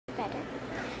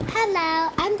Hello,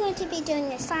 I'm going to be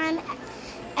doing a slime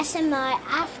SMR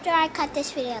after I cut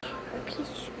this video.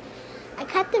 I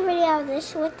cut the video of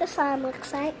this, what the slime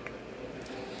looks like.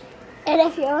 And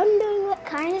if you're wondering what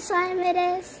kind of slime it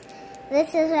is, this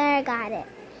is where I got it.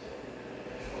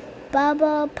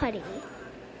 Bubble Putty.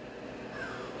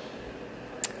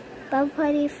 Bubble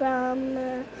Putty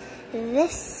from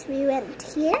this, we went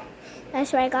here.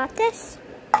 That's where I got this.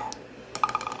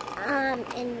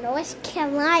 In North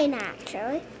Carolina,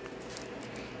 actually.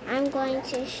 I'm going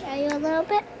to show you a little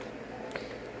bit.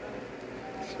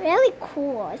 It's really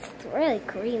cool. It's really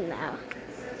green though.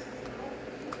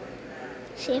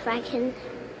 See if I can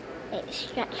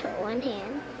stretch with one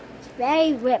hand. It's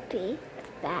very rippy,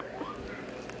 like that.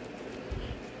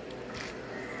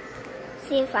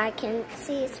 See if I can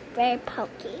see, it's very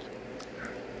pokey.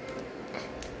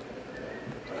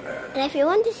 And if you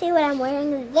want to see what I'm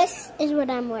wearing, this is what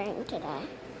I'm wearing today.